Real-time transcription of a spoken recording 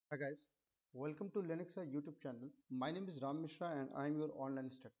Hi guys, welcome to Linux YouTube channel. My name is Ram Mishra and I am your online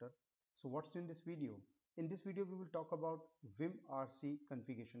instructor. So what's in this video? In this video we will talk about Vimrc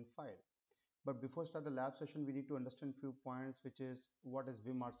configuration file. But before start the lab session we need to understand few points, which is what is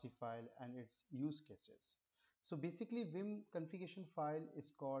Vimrc file and its use cases. So basically Vim configuration file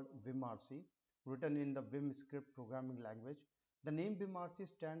is called Vimrc, written in the Vim script programming language. The name Vimrc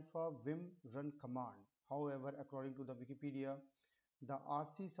stands for Vim run command. However, according to the Wikipedia, the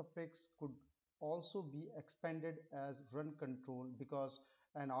RC suffix could also be expanded as run control because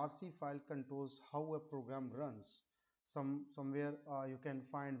an RC file controls how a program runs. Somewhere you can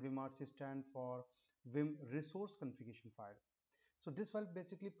find vimrc stand for Vim resource configuration file. So this file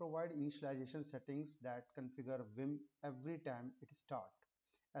basically provide initialization settings that configure Vim every time it start.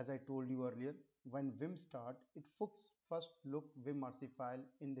 As I told you earlier, when Vim start, it first look vimrc file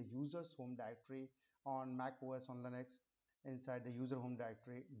in the user's home directory on Mac OS on Linux inside the user home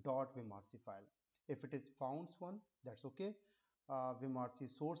directory .vimrc file. If it is found one, that's okay. Vimrc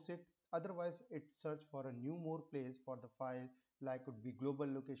source it. Otherwise, it search for a new more place for the file, like could be global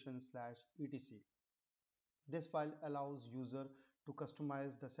location / etc. This file allows user to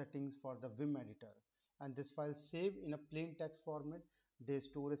customize the settings for the Vim editor, and this file save in a plain text format. They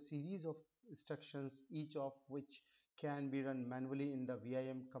store a series of instructions, each of which can be run manually in the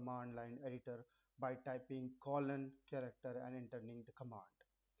Vim command line editor by typing colon character and entering the command.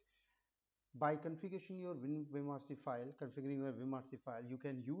 By configuring your Vimrc file, you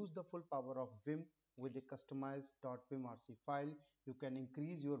can use the full power of Vim with a customized .vimrc file. You can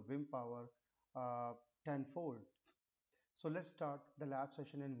increase your Vim power tenfold. So let's start the lab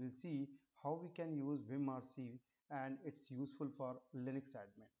session and we'll see how we can use Vimrc and it's useful for Linux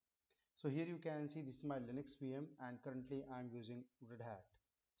admin. So here you can see this is my Linux VM and currently I'm using Red Hat.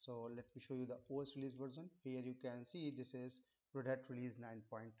 So let me show you the OS release version. Here you can see this is Red Hat release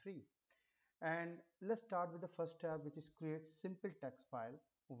 9.3. And let's start with the first tab, which is create simple text file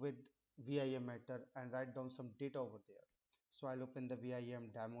with Vim editor and write down some data over there. So I'll open the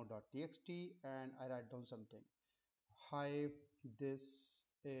vim demo.txt and I write down something. Hi, this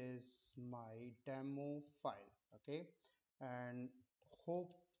is my demo file, okay, and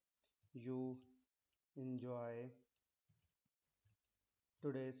hope you enjoy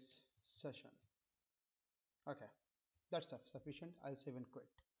today's session. Okay, that's sufficient. I'll save and quit.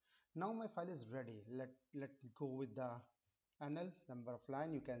 Now my file is ready. Let me go with the NL number of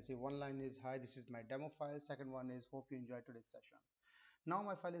line. You can see one line is hi, this is my demo file. Second one is hope you enjoy today's session. Now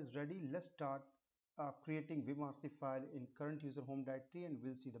my file is ready. Let's start creating vimrc file in current user home directory and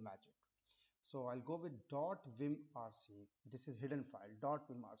we'll see the magic. So I'll go with .vimrc. This is hidden file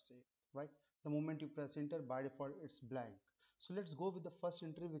 .vimrc, right? The moment you press enter, by default it's blank. So let's go with the first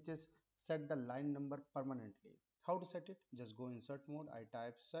entry, which is set the line number permanently. How to set it? Just go insert mode. I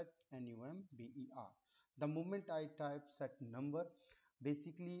type set number. The moment I type set number,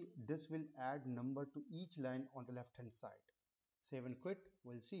 basically this will add number to each line on the left hand side. Save and quit.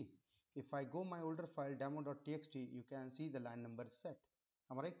 We'll see. If I go my older file demo.txt, you can see the line number is set.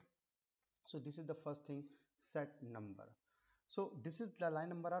 Am I right? So this is the first thing, set number. So this is the line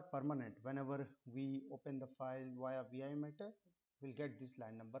number are permanent. Whenever we open the file via vim editor, we'll get this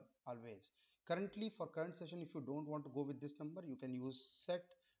line number always. Currently, for current session, if you don't want to go with this number, you can use set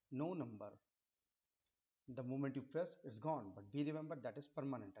no number. The moment you press, it's gone, but be remember that is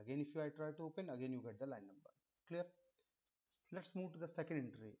permanent. Again, if you try to open, again you get the line number. Clear? Let's move to the second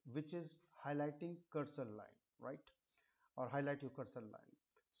entry, which is highlighting cursor line, right? Or highlight your cursor line.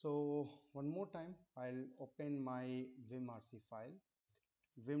 So one more time, I'll open my vimrc file,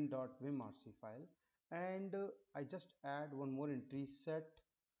 vim.vimrc file, and I just add one more entry, set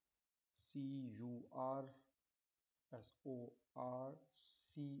cursorcolumn,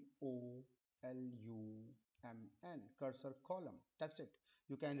 cursor column. That's it.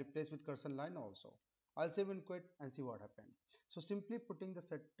 You can replace with cursor line also. I'll save and quit and see what happened. So simply putting the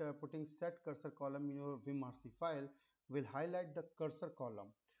set cursor column in your vimrc file will highlight the cursor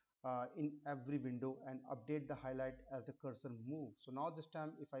column in every window and update the highlight as the cursor moves. So now this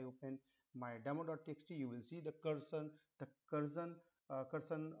time if I open my demo.txt, you will see the cursor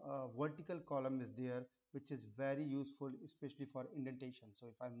vertical column is there, which is very useful especially for indentation. So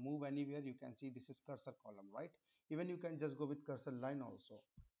if I move anywhere, you can see this is cursor column, right? Even you can just go with cursor line also.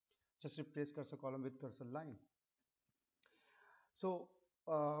 Just replace cursor column with cursor line. So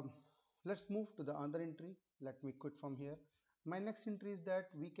let's move to the other entry. Let me quit from here. My next entry is that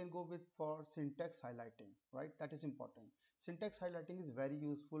we can go with for syntax highlighting, right? That is important. Syntax highlighting is very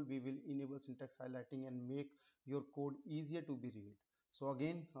useful. We will enable syntax highlighting and make your code easier to be read. So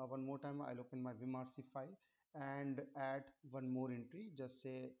again, one more time, I'll open my vimrc file and add one more entry. Just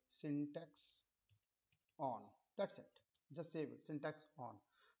say syntax on. That's it. Just save it, syntax on.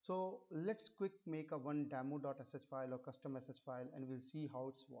 So let's quick make a one demo.sh file or custom sh file, and we'll see how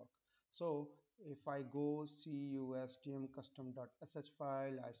it's work. So if I go custom custom.sh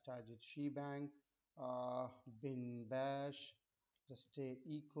file, I start with shebang, bin bash, just say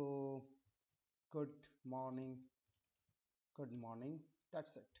echo good morning, good morning.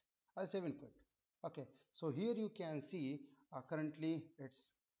 That's it. I'll save and quit. Okay, so here you can see currently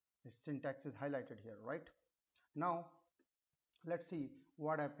its syntax is highlighted here, right? Now let's see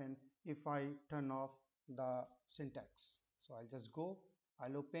what happen if I turn off the syntax. So I'll just go,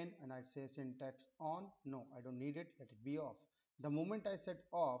 I'll open, and I'd say syntax on. No, I don't need it, let it be off. The moment I set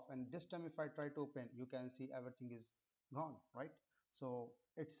off, and this time if I try to open, you can see everything is gone, right? So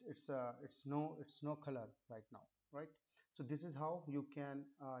it's no color right now, right? So this is how you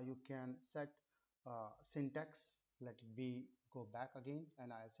can set syntax. Let it be, go back again,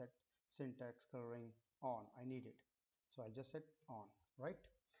 and I set syntax coloring on. I need it, so I just set on, right?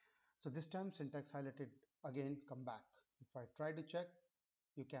 So this time syntax highlighted again, come back. If I try to check,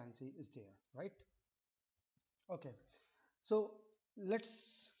 you can see is there, right? Okay, so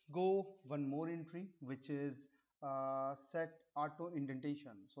let's go one more entry, which is set auto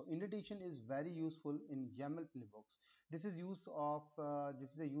indentation. So indentation is very useful in YAML playbooks. This is a use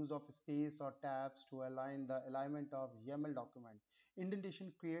of space or tabs to align the alignment of YAML document.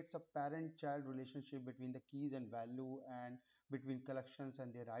 Indentation creates a parent-child relationship between the keys and value, and between collections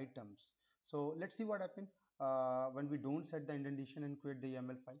and their items. So let's see what happens when we don't set the indentation and create the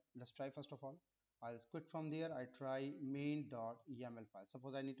YAML file. Let's try first of all. I'll quit from there. I try main.yaml file.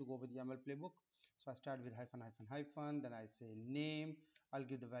 Suppose I need to go with YAML playbook. So I start with hyphen hyphen hyphen. Then I say name. I'll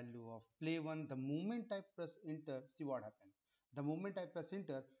give the value of play1. The moment I press enter, see what happened. The moment I press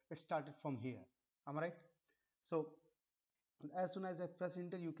enter, it started from here. Am I right? So as soon as I press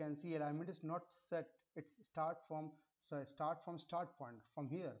enter, you can see alignment is not set. It's start point from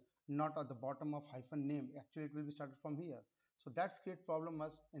here, not at the bottom of hyphen name. Actually it will be started from here. So that's create problem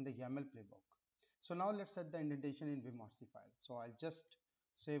us in the YAML playbook. So now let's set the indentation in Vimrc file. So I'll just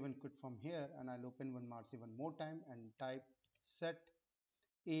save and quit from here, and I'll open Vimrc one more time and type set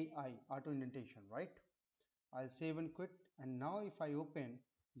AI auto indentation, right? I'll save and quit, and now if I open,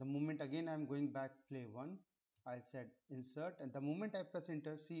 the moment again I'm going back play one, I said insert, and the moment I press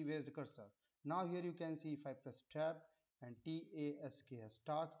enter, see where's the cursor. Now here you can see if I press tab and TASKS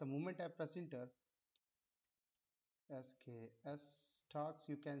starts, the moment I press enter, SKS starts,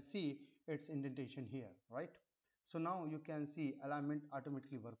 you can see its indentation here, right? So now you can see alignment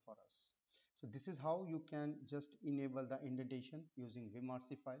automatically work for us. So this is how you can just enable the indentation using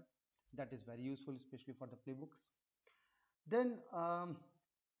Vimrc file. That is very useful, especially for the playbooks. Then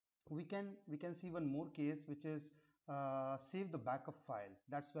we can see one more case, which is save the backup file.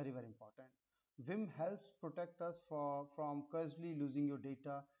 That's very important. Vim helps protect us from causally losing your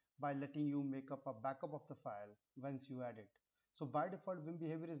data by letting you make up a backup of the file once you add it. So by default, Vim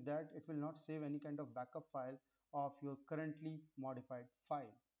behavior is that it will not save any kind of backup file of your currently modified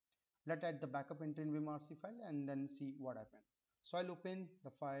file. Let's add the backup entry in Vimrc file and then see what happened. So I'll open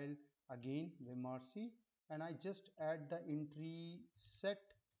the file again, Vimrc, and I just add the entry set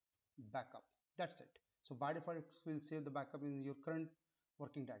backup. That's it. So by default it will save the backup in your current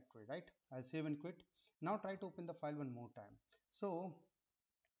working directory, right? I'll save and quit. Now try to open the file one more time. So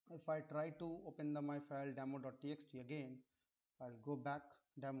if I try to open my file demo.txt again, I'll go back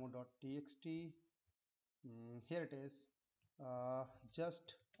demo.txt. Here it is.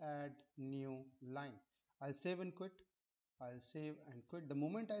 Just add new line. I'll save and quit. I'll save and quit. The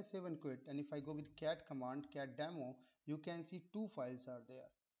moment I save and quit, and if I go with cat command, cat demo, you can see two files are there,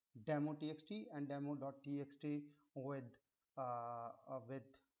 demo.txt and demo.txt with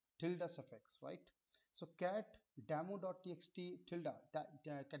tilde suffix, right? So cat demo.txt tilde,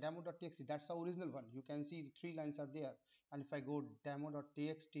 demo.txt, that's the original one. You can see the three lines are there. And if I go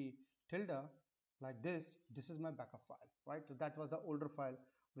demo.txt tilde like this is my backup file, right? So that was the older file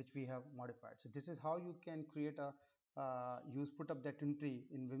which we have modified. So this is how you can create a put up that entry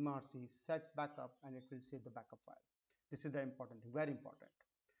in Vimrc, set backup, and it will save the backup file. This is the important thing, very important.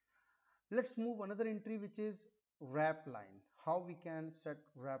 Let's move another entry, which is wrap line. How we can set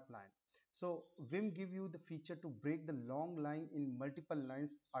wrap line. So Vim give you the feature to break the long line in multiple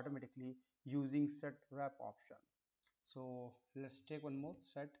lines automatically using set wrap option. So let's take one more,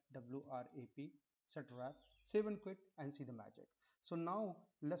 set WRAP, set wrap, save and quit, and see the magic. So now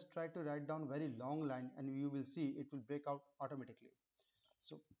let's try to write down very long line, and you will see it will break out automatically.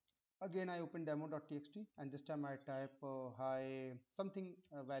 So again I open demo.txt, and this time I type hi something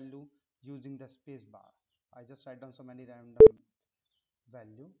value using the space bar. I just write down so many random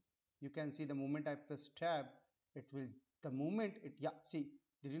value. You can see the moment I press tab, it will, the moment it, yeah, see,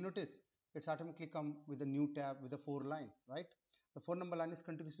 did you notice? It's automatically come with a new tab with a 4 line, right? The 4 number line is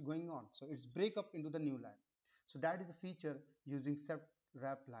continuously going on. So it's break up into the new line. So that is a feature using set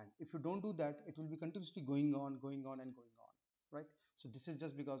wrap line. If you don't do that, it will be continuously going on and going on, right? So this is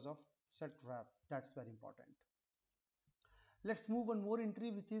just because of set wrap. That's very important. Let's move one more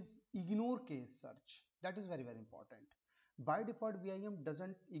entry, which is ignore case search. That is very, very important. By default, VIM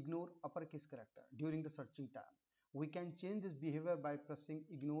doesn't ignore uppercase character during the searching time. We can change this behavior by pressing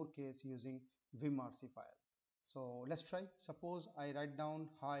ignore case using Vimrc file. So let's try. Suppose I write down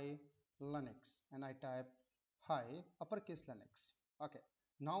hi Linux and I type hi uppercase Linux. Okay.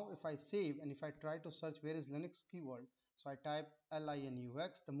 Now if I save and if I try to search where is Linux keyword, so I type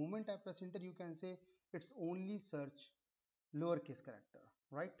Linux. The moment I press enter, you can say it's only search lowercase character,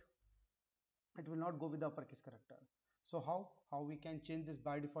 right? It will not go with the uppercase character. So how we can change this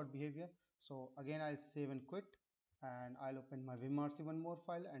by default behavior? So again, I'll save and quit, and I'll open my vimrc one more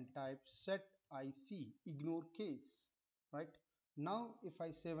file and type set ic ignore case, right? Now if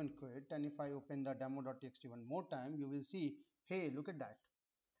I save and quit and if I open the demo.txt one more time, you will see, hey, look at that.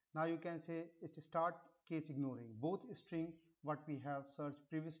 Now you can say it's start case ignoring. Both string what we have searched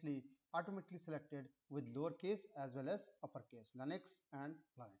previously automatically selected with lowercase as well as uppercase. Linux and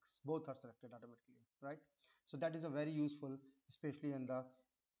Linux both are selected automatically, right? So that is a very useful, especially in the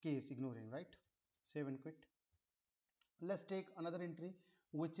case ignoring, right? Save and quit. Let's take another entry,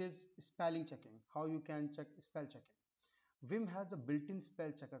 which is spelling checking. How you can check spell checking. Vim has a built-in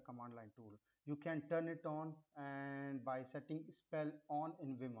spell checker command line tool. You can turn it on and by setting spell on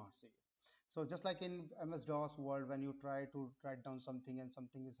in Vimrc. So just like in MS-DOS world, when you try to write down something and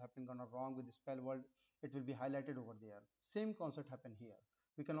something is happening on a wrong with the spell world, it will be highlighted over there. Same concept happen here.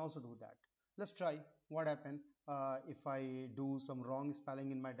 We can also do that. Let's try what happen if I do some wrong spelling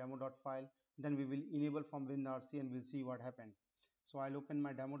in my demo.file. Then we will enable from WinRC and we'll see what happened. So I'll open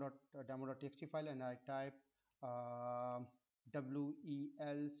my demo.txt file and I type uh,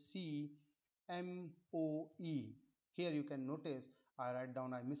 WELCMOE. Here you can notice I write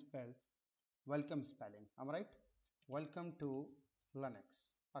down, I misspelled welcome spelling. Am I right? Welcome to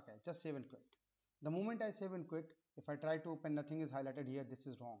Linux. Okay, just save and quit. The moment I save and quit, if I try to open, nothing is highlighted here. This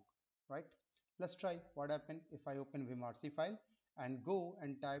is wrong, right? Let's try what happened if I open vimrc file and go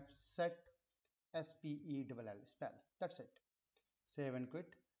and type set spell spell. That's it. Save and quit.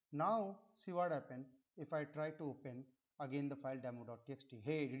 Now see what happened if I try to open again the file demo.txt.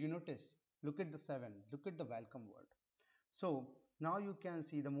 Hey, did you notice? Look at the 7. Look at the welcome word. So now you can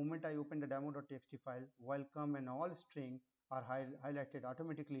see the moment I open the demo.txt file, welcome and all string are highlighted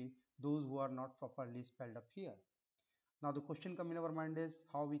automatically, those who are not properly spelled up here. Now the question come in our mind is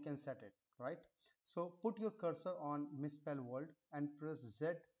how we can set it, right? So put your cursor on misspell word and press Z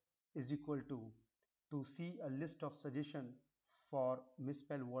is equal to see a list of suggestion for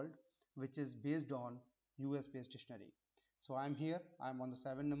misspell word which is based on US based dictionary. So I'm here, I'm on the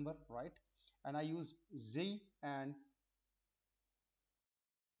 7 number, right? And I use Z and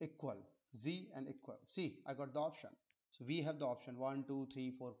equal, Z and equal. See, I got the option. So we have the option 1 2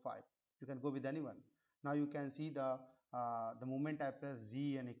 3 4 5. You can go with anyone. Now you can see the moment I press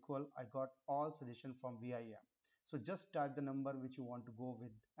Z and equal, I got all suggestion from VIM. So just type the number which you want to go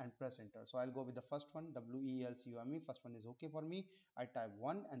with and press enter. So I'll go with the first one, WELCUME. First one is okay for me. I type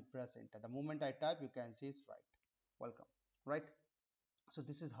 1 and press enter. The moment I type, you can see it's right. Welcome, right? So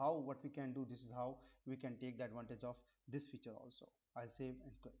this is how what we can do. This is how we can take the advantage of this feature also. I'll save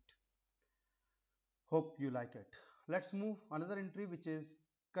and quit. Hope you like it. Let's move another entry, which is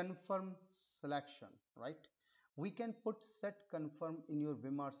confirm selection, right? We can put set confirm in your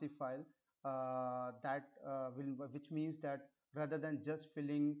vimrc file, which means that rather than just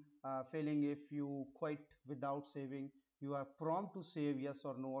failing if you quit without saving, you are prompt to save yes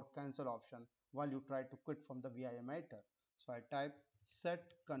or no or cancel option while you try to quit from the vim editor. So I type set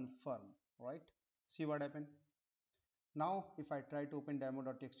confirm, right? See what happened. Now if I try to open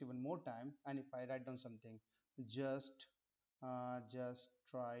demo.txt one more time and if I write down something, just just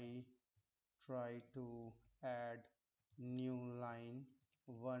try to add new line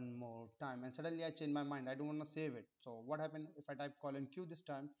one more time, and suddenly I change my mind, I don't want to save it. So what happened if I type colon q this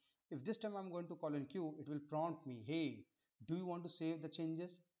time? If this time I'm going to colon q, it will prompt me, hey, do you want to save the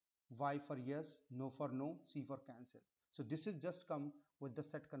changes? Y for yes, no for no, C for cancel. So this is just come with the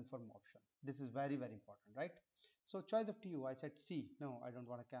set confirm option. This is very, very important, right? So choice up to you. I said C, no, I don't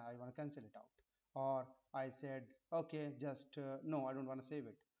want to, I want to cancel it out. Or I said, okay, just no, I don't want to save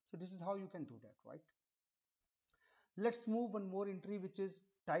it. So this is how you can do that, right? Let's move one more entry, which is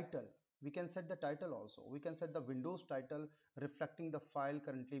title. We can set the title also. We can set the Windows title reflecting the file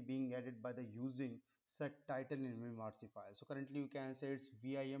currently being added by the using set title in vimrc file. So currently you can say it's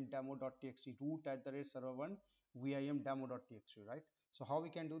vimdemo.txt root at the rate server 1 vimdemo.txt, right? So how we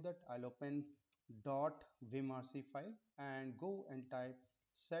can do that? I'll open dot vimrc file and go and type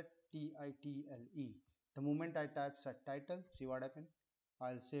set title. The moment I type set title, see what happened?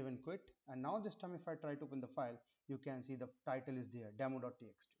 I'll save and quit, and now this time if I try to open the file, you can see the title is there,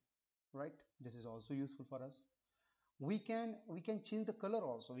 demo.txt, right? This is also useful for us. We can change the color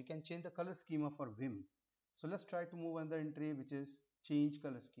also. We can change the color schema for Vim. So let's try to move another entry, which is change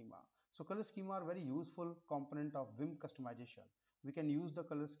color schema. So color schema are very useful component of Vim customization. We can use the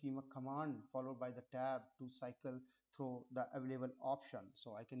color schema command followed by the tab to cycle through the available option.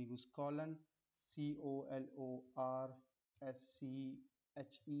 So I can use colon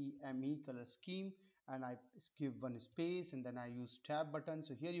colorscheme, color scheme, and I give one space and then I use tab button.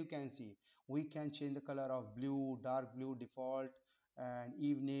 So here you can see we can change the color of blue, dark blue, default, and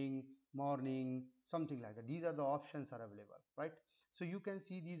evening, morning, something like that. These are the options are available, right? So you can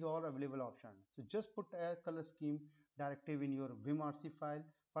see these are available options. So just put a color scheme directive in your vimrc file.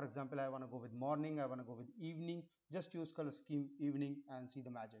 For example, I want to go with morning, I want to go with evening. Just use color scheme evening and see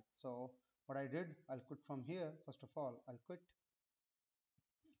the magic. So what I did, I'll quit from here. First of all, I'll quit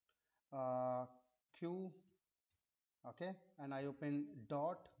q, okay, and I open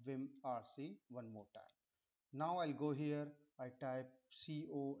dot vimrc one more time. Now I'll go here, I type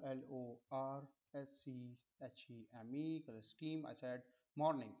colorscheme, color scheme. I said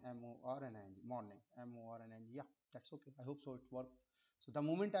morning, morning, morning, morning. Yeah, that's okay. I hope so it worked. So the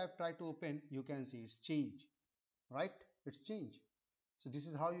moment I've tried to open, you can see it's changed, right? It's changed. So this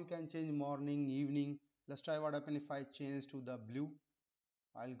is how you can change morning, evening. Let's try what happen if I change to the blue.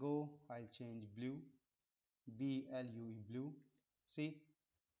 I'll change blue, blue, blue. See,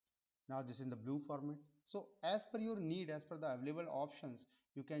 now this is in the blue format. So as per your need, as per the available options,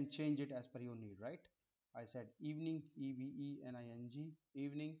 you can change it as per your need, right? I said evening, evening,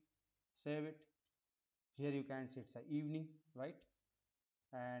 evening. Save it. Here you can say it's a evening, right?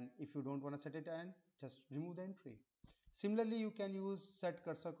 And if you don't want to set it and just remove the entry. Similarly, you can use set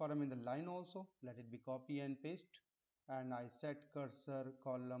cursor column in the line also. Let it be copy and paste, and I set cursor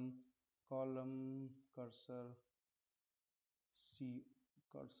column, cursor c,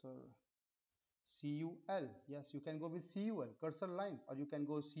 cursor CUL. Yes, you can go with CUL, cursor line, or you can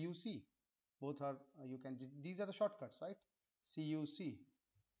go CUC. Both are, you can, these are the shortcuts, right? CUC,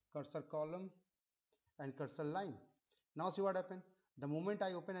 cursor column and cursor line. Now see what happened. The moment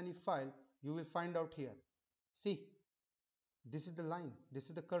I open any file, you will find out here. See, this is the line, this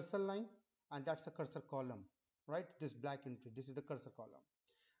is the cursor line, and that's the cursor column, right? This black entry, this is the cursor column.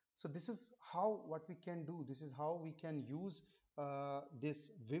 So this is how what we can do. This is how we can use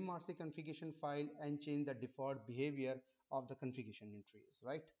this Vimrc configuration file and change the default behavior of the configuration entries,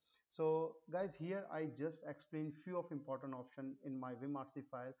 right? So guys, here I just explained few of important option in my Vimrc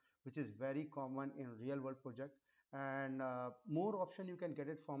file, which is very common in real world project, and more option you can get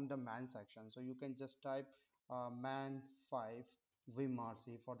it from the man section. So you can just type man 5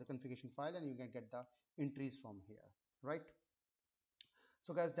 Vimrc for the configuration file and you can get the entries from here, right?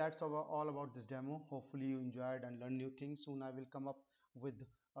 So guys, that's all about this demo. Hopefully you enjoyed and learned new things. Soon I will come up with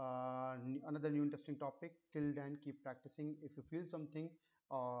another new interesting topic. Till then, keep practicing. If you feel something,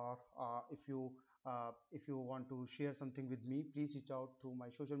 or if you want to share something with me, please reach out to my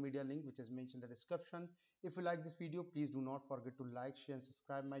social media link, which is mentioned in the description. If you like this video, please do not forget to like, share and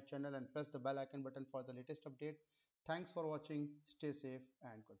subscribe my channel and press the bell icon button for the latest update. Thanks for watching. Stay safe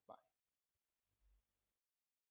and goodbye.